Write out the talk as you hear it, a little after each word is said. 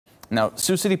Now,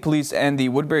 Sioux City Police and the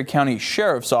Woodbury County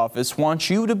Sheriff's Office want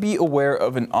you to be aware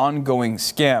of an ongoing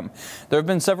scam. There have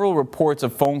been several reports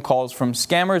of phone calls from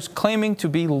scammers claiming to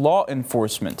be law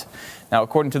enforcement. Now,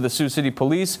 according to the Sioux City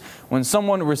Police, when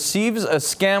someone receives a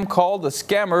scam call, the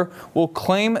scammer will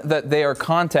claim that they are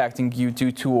contacting you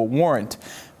due to a warrant.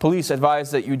 Police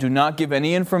advise that you do not give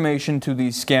any information to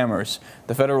these scammers.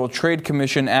 The Federal Trade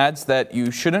Commission adds that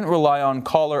you shouldn't rely on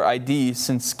caller ID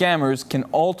since scammers can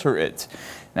alter it.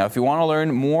 Now, if you want to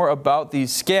learn more about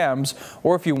these scams,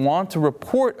 or if you want to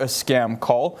report a scam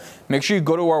call, make sure you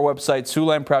go to our website,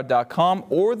 SiouxlandProud.com,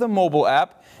 or the mobile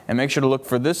app, and make sure to look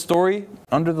for this story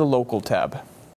under the Local tab.